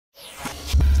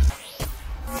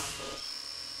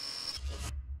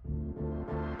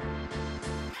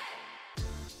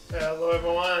Hello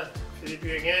everyone,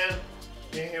 Felipe again.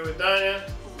 Being here with Danya,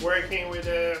 working with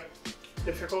the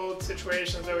difficult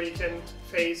situations that we can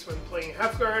face when playing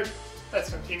half guard. Let's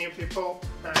continue, people.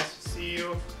 Nice to see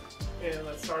you. And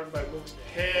let's start by moving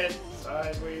the head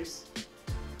sideways,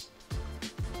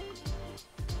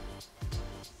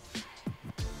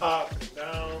 up and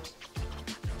down.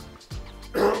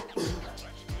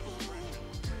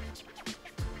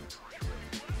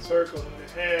 Circling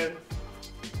the head,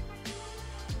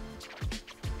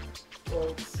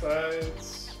 both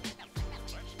sides.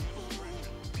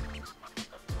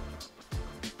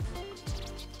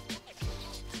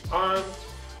 Arm.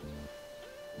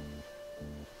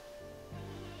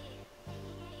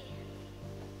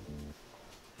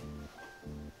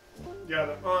 The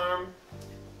other arm.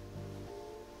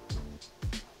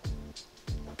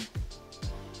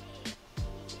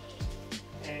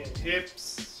 And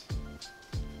hips.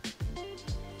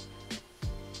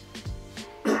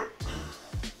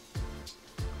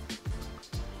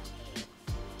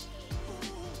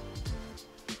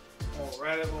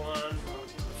 Right everyone on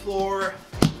the floor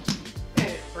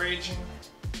and bridging.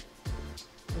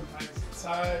 Sometimes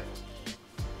inside.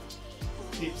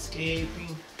 Keep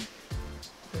escaping.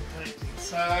 Sometimes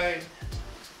inside.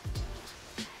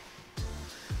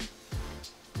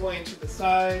 Going to the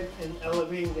side and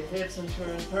elevating the hips until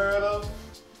you're in parallel.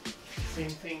 Same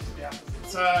thing to the opposite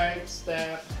side.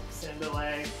 Step, extend the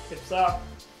leg, hips up.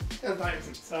 Sometimes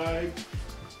inside.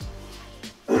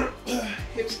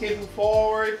 Hips kicking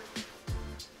forward.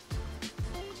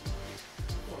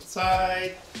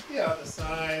 Side, the other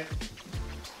side,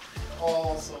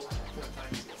 also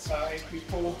sometimes inside,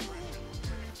 people.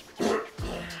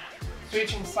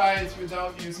 Switching sides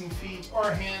without using feet or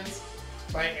hands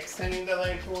by extending the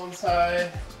leg to one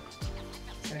side,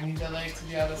 extending the leg to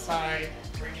the other side,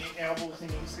 bringing elbows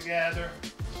and knees together,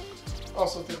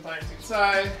 also sometimes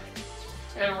inside,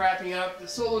 and wrapping up the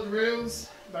solo drills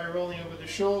by rolling over the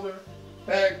shoulder,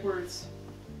 backwards,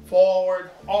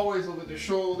 forward, always over the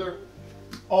shoulder.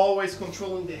 Always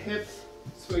controlling the hip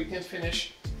so you can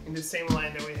finish in the same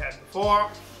line that we had before.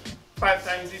 5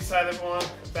 times each side of one,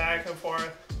 back and forth.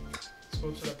 Let's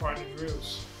go to the party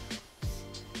drills.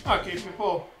 Okay,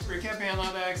 people, recapping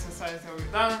another exercise that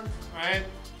we've done, right?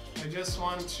 I just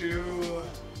want to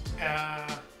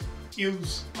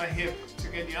use my hip to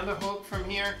get the underhook from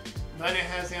here. Danya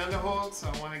has the underhook, so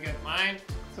I want to get mine.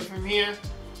 So from here,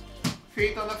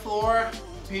 feet on the floor,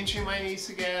 pinching my knees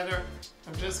together.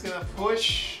 I'm just gonna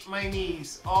push my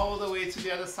knees all the way to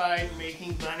the other side,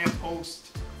 making Danya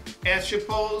post. As she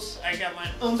posts, I got my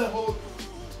underhook,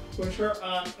 push her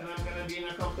up, and I'm gonna be in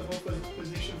a comfortable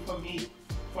position for me.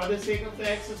 For the sake of the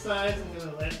exercise, I'm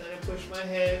gonna let Danya push my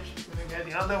head. She's gonna get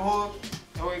the underhook,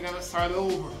 and we're gonna start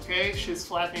over, okay? She's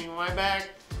flattening my back.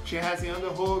 She has the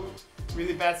underhook.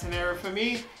 Really bad scenario for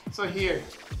me. So here,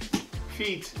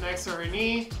 feet next to her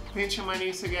knee, pinching my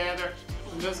knees together.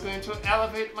 I'm just going to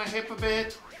elevate my hip a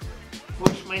bit,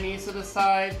 push my knees to the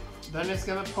side, then it's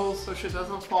going to post so she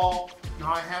doesn't fall.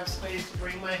 Now I have space to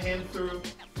bring my hand through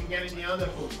and get in the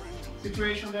underhook.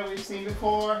 Situation that we've seen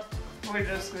before, we're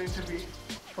just going to be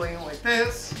playing like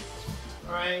this,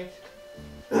 alright?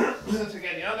 To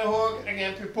get the underhook,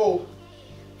 again to pull.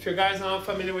 If you guys are not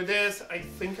familiar with this, I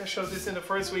think I showed this in the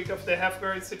first week of the half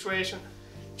guard situation.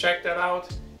 Check that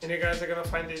out and you guys are going to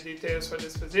find the details for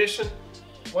this position.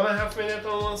 1.5 minutes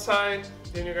on one side,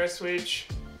 then you guys switch,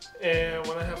 and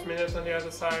 1.5 minutes on the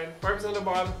other side. Barbs on the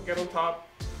bottom, get on top,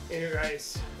 and you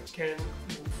guys can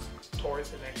move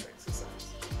towards the next exercise.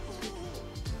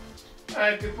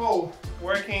 Alright people,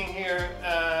 working here,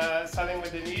 starting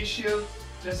with the knee shield,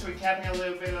 just recapping a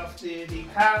little bit of the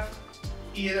deep half,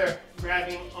 either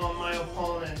grabbing on my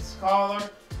opponent's collar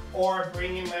or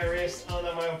bringing my wrist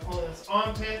under my opponent's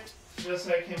armpit, just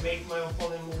so I can make my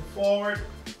opponent move forward.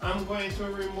 I'm going to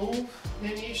remove the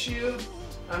knee shield.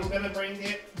 I'm going to bring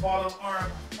the bottom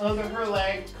arm under her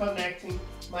leg, connecting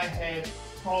my head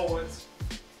forwards.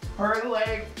 Her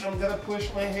leg, I'm going to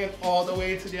push my hip all the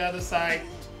way to the other side,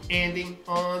 ending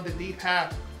on the deep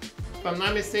half. If I'm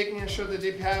not mistaken, I showed the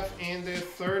deep half in the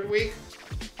 3rd week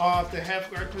of the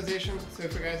half guard position. So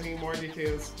if you guys need more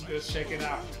details, just check it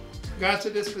out. Got to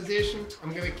this position,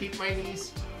 I'm going to keep my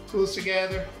knees close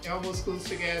together, elbows close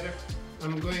together.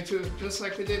 I'm going to, just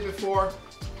like we did before,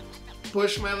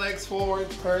 push my legs forward,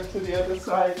 turn to the other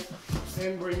side,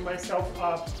 and bring myself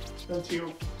up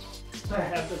until I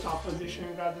have the top position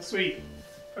and got the sweep.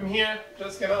 From here,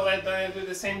 just gonna let Danya do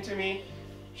the same to me.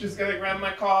 She's gonna grab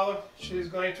my collar, she's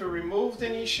going to remove the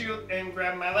knee shield and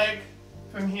grab my leg.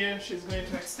 From here, she's going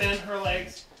to extend her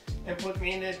legs and put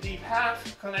me in a deep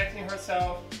half, connecting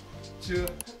herself to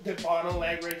the bottom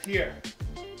leg right here.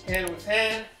 hand with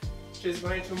hand. She's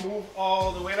going to move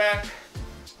all the way back,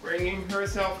 bringing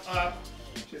herself up.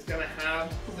 She's gonna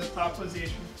have the top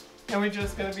position. And we're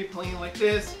just gonna be playing like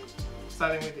this,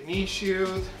 starting with the knee shoot.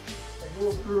 I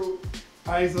go through,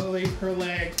 isolate her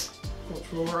leg,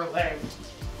 control her leg,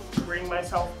 bring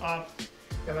myself up,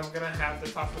 and I'm gonna have the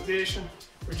top position.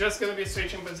 We're just gonna be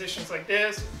switching positions like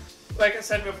this. Like I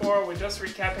said before, we're just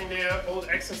recapping the old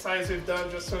exercise we've done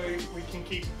just so we can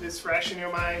keep this fresh in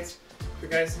your minds. If you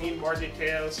guys need more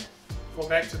details, go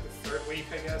back to the third week,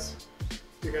 I guess.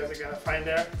 You guys are gonna find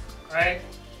there, all right?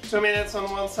 2 minutes on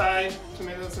one side, 2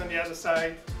 minutes on the other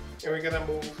side, and we're gonna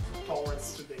move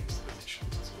towards today's position.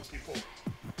 So people,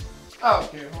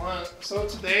 okay, well, so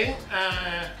today,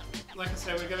 like I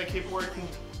said, we're gonna keep working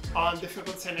on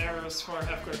difficult scenarios for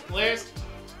half-guard players,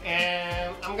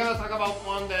 and I'm gonna talk about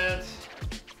one that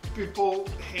people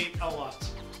hate a lot.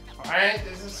 All right,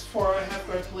 this is for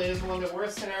half-guard players. One of the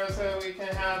worst scenarios that we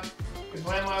can have is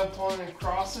when my opponent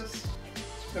crosses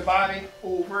the body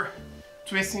over,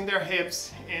 twisting their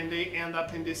hips, and they end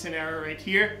up in this scenario right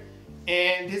here.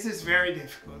 And this is very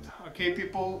difficult, okay,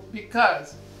 people,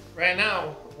 because right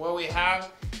now what we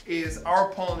have is our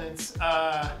opponent's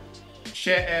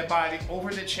body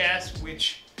over the chest,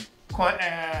 which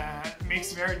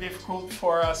makes it very difficult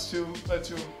for us to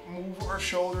move our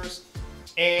shoulders.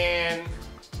 And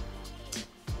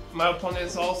my opponent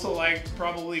is also like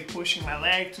probably pushing my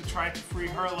leg to try to free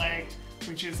her leg,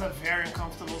 which is a very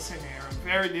uncomfortable scenario,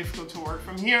 very difficult to work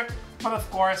from here, but of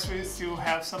course we still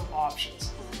have some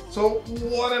options. So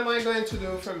what am I going to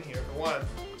do from here? One,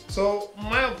 so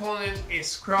my opponent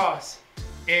is crossed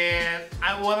and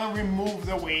I want to remove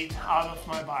the weight out of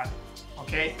my body,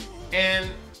 okay? And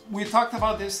we talked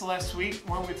about this last week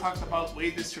when we talked about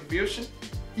weight distribution.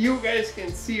 You guys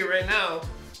can see right now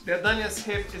that Dania's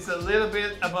hip is a little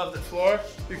bit above the floor.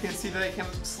 You can see that I can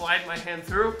slide my hand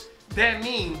through. That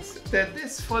means that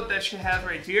this foot that she has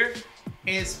right here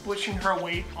is pushing her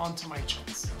weight onto my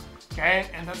chest, okay?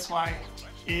 And that's why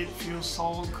it feels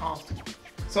so uncomfortable.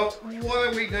 So what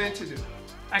are we going to do?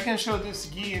 I can show this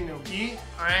gi and no gi,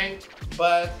 all right?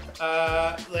 But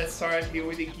let's start here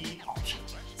with the gi option.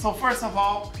 So first of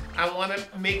all, I want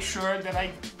to make sure that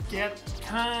I get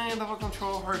kind of a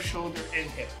control of her shoulder and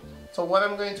hip. So what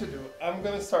I'm going to do, I'm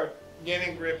going to start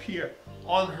getting grip here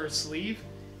on her sleeve,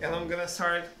 and I'm gonna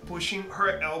start pushing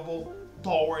her elbow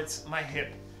towards my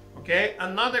hip, okay?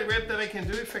 Another grip that I can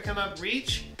do if I cannot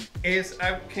reach is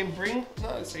I can bring,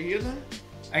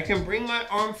 I can bring my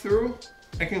arm through,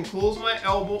 I can close my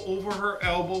elbow over her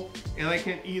elbow, and I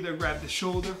can either grab the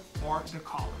shoulder or the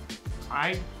collar, all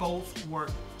right? Both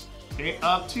work, okay?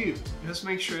 Up to you. Just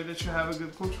make sure that you have a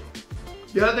good control.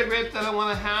 The other grip that I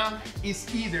wanna have is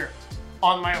either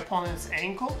on my opponent's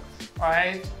ankle, all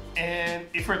right? And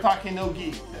if we're talking no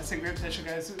gi, that's a grip that you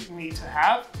guys need to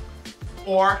have.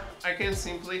 Or I can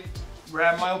simply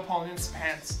grab my opponent's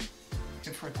pants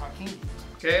if we're talking gi.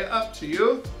 Okay, up to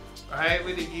you. All right,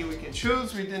 with the gi we can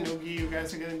choose. With the no gi, you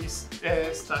guys are gonna be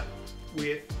stuck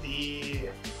with the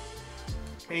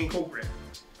ankle grip.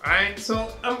 All right,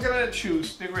 so I'm gonna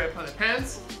choose the grip on the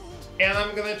pants, and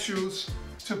I'm gonna choose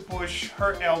to push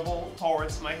her elbow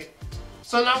towards my hip.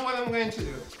 So now what I'm going to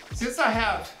do, since I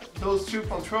have those two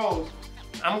controls,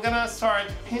 I'm gonna start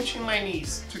pinching my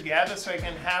knees together so I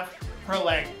can have her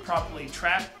leg properly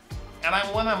trapped, and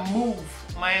I wanna move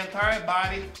my entire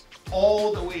body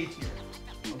all the way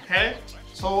here, okay?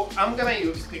 So I'm gonna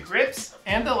use the grips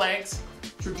and the legs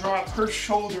to drop her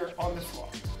shoulder on the floor.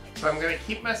 So I'm gonna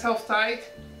keep myself tight,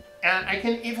 and I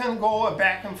can even go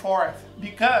back and forth,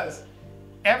 because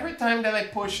every time that I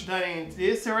push Dani in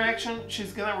this direction,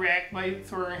 she's gonna react by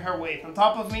throwing her weight on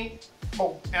top of me.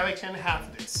 Boom, and I can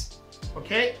have this,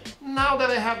 okay? Now that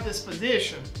I have this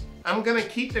position, I'm gonna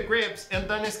keep the grips, and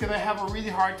Dani's gonna have a really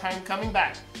hard time coming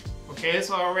back, okay?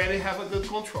 So I already have a good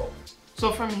control.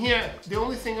 So from here, the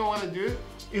only thing I wanna do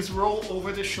is roll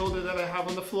over the shoulder that I have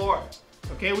on the floor,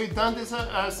 okay? We've done this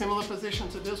a similar position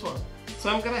to this one. So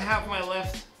I'm gonna have my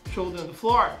left shoulder on the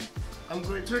floor. I'm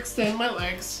going to extend my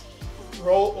legs,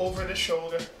 roll over the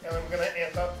shoulder, and I'm gonna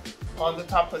end up on the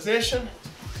top position,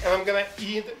 and I'm gonna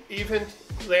even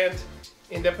land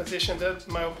in the position that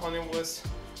my opponent was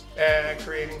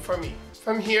creating for me.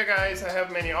 From here, guys, I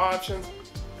have many options.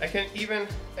 I can even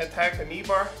attack a knee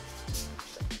bar.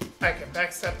 I can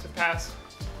backstep to pass.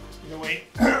 Either way,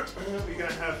 we're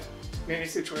gonna have many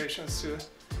situations to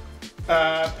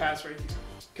pass right here,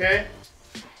 okay?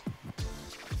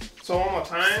 So one more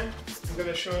time, I'm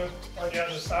gonna show it on the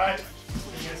other side.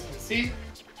 You guys can see.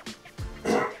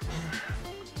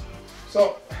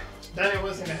 So Dani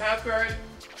was in the half guard,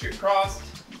 she crossed,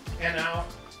 and now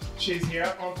she's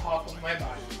here on top of my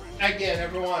body. Again,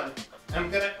 everyone,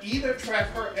 I'm gonna either trap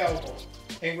her elbow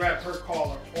and grab her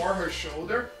collar or her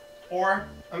shoulder, or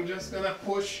I'm just gonna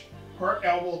push her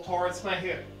elbow towards my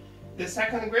hip. The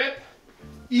second grip,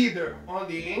 either on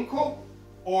the ankle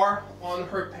or on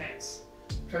her pants.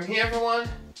 From here, everyone,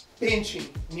 pinching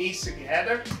knees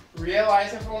together.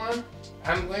 Realize, everyone,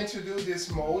 I'm going to do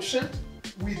this motion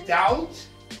without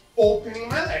opening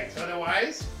my legs.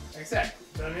 Otherwise, exactly,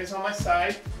 Dani is on my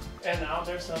side, and now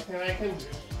there's nothing I can do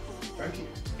from here,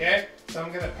 okay? So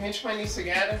I'm gonna pinch my knees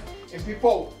together, and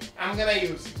people, I'm gonna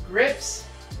use grips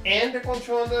and the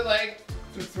control of the leg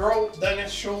to throw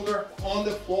Dani's shoulder on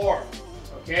the floor,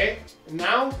 okay?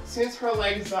 Now, since her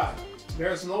leg is up,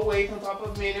 there's no weight on top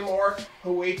of me anymore.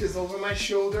 Her weight is over my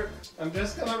shoulder. I'm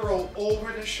just gonna roll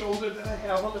over the shoulder that I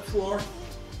have on the floor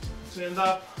to end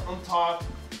up on top,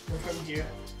 and from here,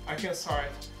 I can start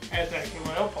attacking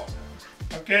my opponent,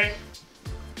 okay?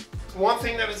 One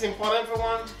thing that is important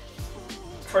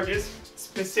for this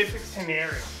specific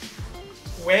scenario,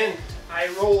 when I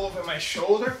roll over my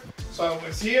shoulder, so I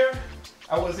was here,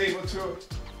 I was able to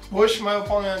push my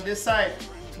opponent on this side.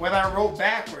 When I roll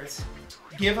backwards,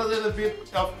 give a little bit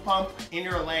of pump in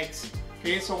your legs.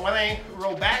 Okay, so when I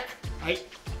roll back, I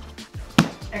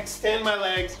extend my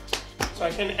legs so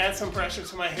I can add some pressure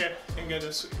to my hip and get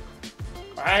a sweep.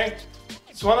 Alright?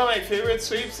 It's one of my favorite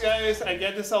sweeps, guys. I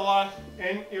get this a lot,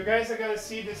 and you guys are gonna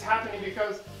see this happening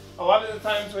because a lot of the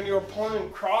times when your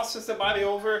opponent crosses the body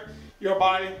over your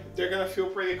body, they're gonna feel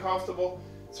pretty comfortable,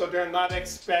 so they're not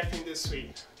expecting this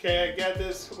sweep. Okay, I get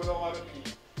this with a lot of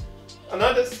people.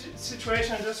 Another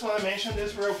situation, I just want to mention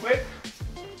this real quick,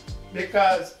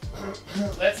 because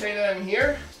let's say that I'm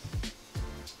here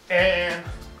and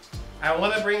I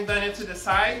want to bring Dani to the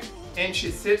side and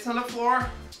she sits on the floor.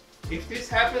 If this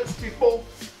happens, people,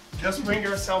 just bring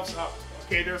yourselves up.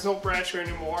 Okay, there's no pressure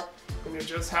anymore, and you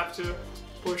just have to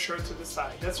push her to the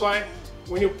side. That's why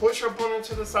when you push your opponent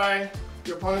to the side,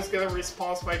 your opponent's gonna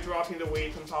respond by dropping the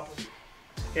weight on top of you.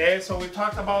 Okay, so we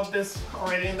talked about this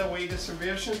already in the weight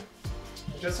distribution.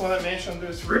 Just want to mention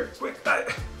this real quick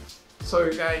so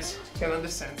you guys can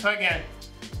understand. So again,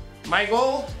 my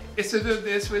goal is to do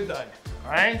this with Dani,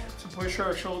 alright? To push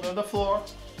her shoulder on the floor,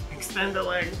 extend the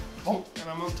leg, boom, and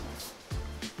I'm on top.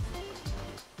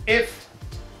 If,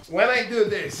 when I do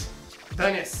this,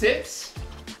 Dani sits,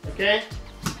 okay?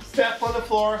 Step on the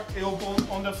floor, elbow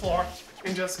on the floor,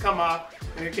 and just come up,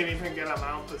 and you can even get a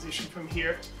mount position from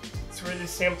here. It's really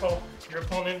simple. Your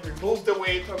opponent removes the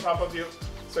weight on top of you,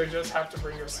 so you just have to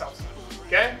bring yourself up,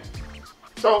 okay?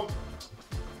 So,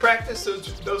 practice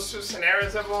those two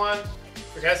scenarios, everyone.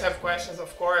 If you guys have questions,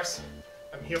 of course,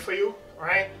 I'm here for you, all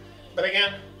right? But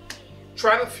again,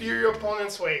 try to feel your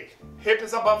opponent's weight. Hip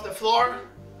is above the floor,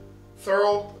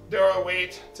 throw their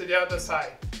weight to the other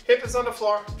side. Hip is on the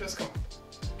floor, just come up,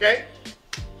 okay?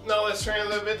 Now let's train a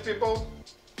little bit, people.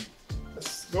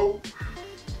 Let's go.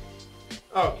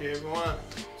 Okay, everyone.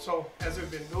 So, as we've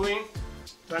been doing,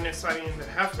 Dani is starting in the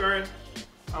half guard.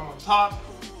 I'm on top.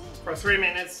 For 3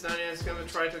 minutes, Dani is gonna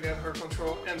try to get her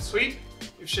control and sweep.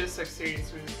 If she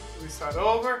succeeds, we start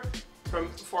over.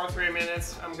 For 3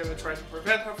 minutes, I'm gonna try to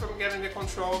prevent her from getting the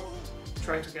control,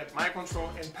 trying to get my control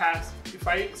and pass. If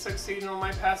I succeed on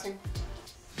my passing,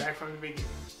 back from the beginning.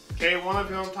 Okay, one of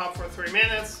you on top for 3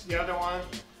 minutes, the other one,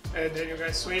 and then you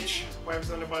guys switch.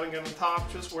 Whoever's on the bottom, get on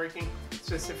top, just working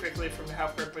specifically from the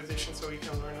half guard position so you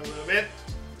can learn a little bit.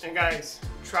 And guys,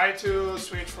 try to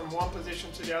switch from one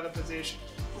position to the other position.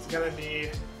 It's gonna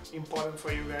be important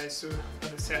for you guys to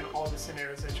understand all the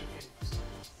scenarios that you can use.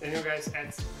 Then you guys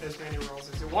add as many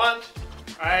rolls as you want.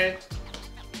 Alright,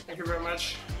 thank you very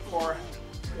much for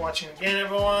watching again,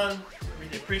 everyone.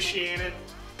 Really appreciate it.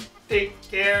 Take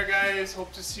care, guys.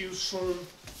 Hope to see you soon.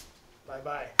 Bye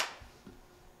bye.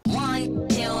 1,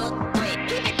 2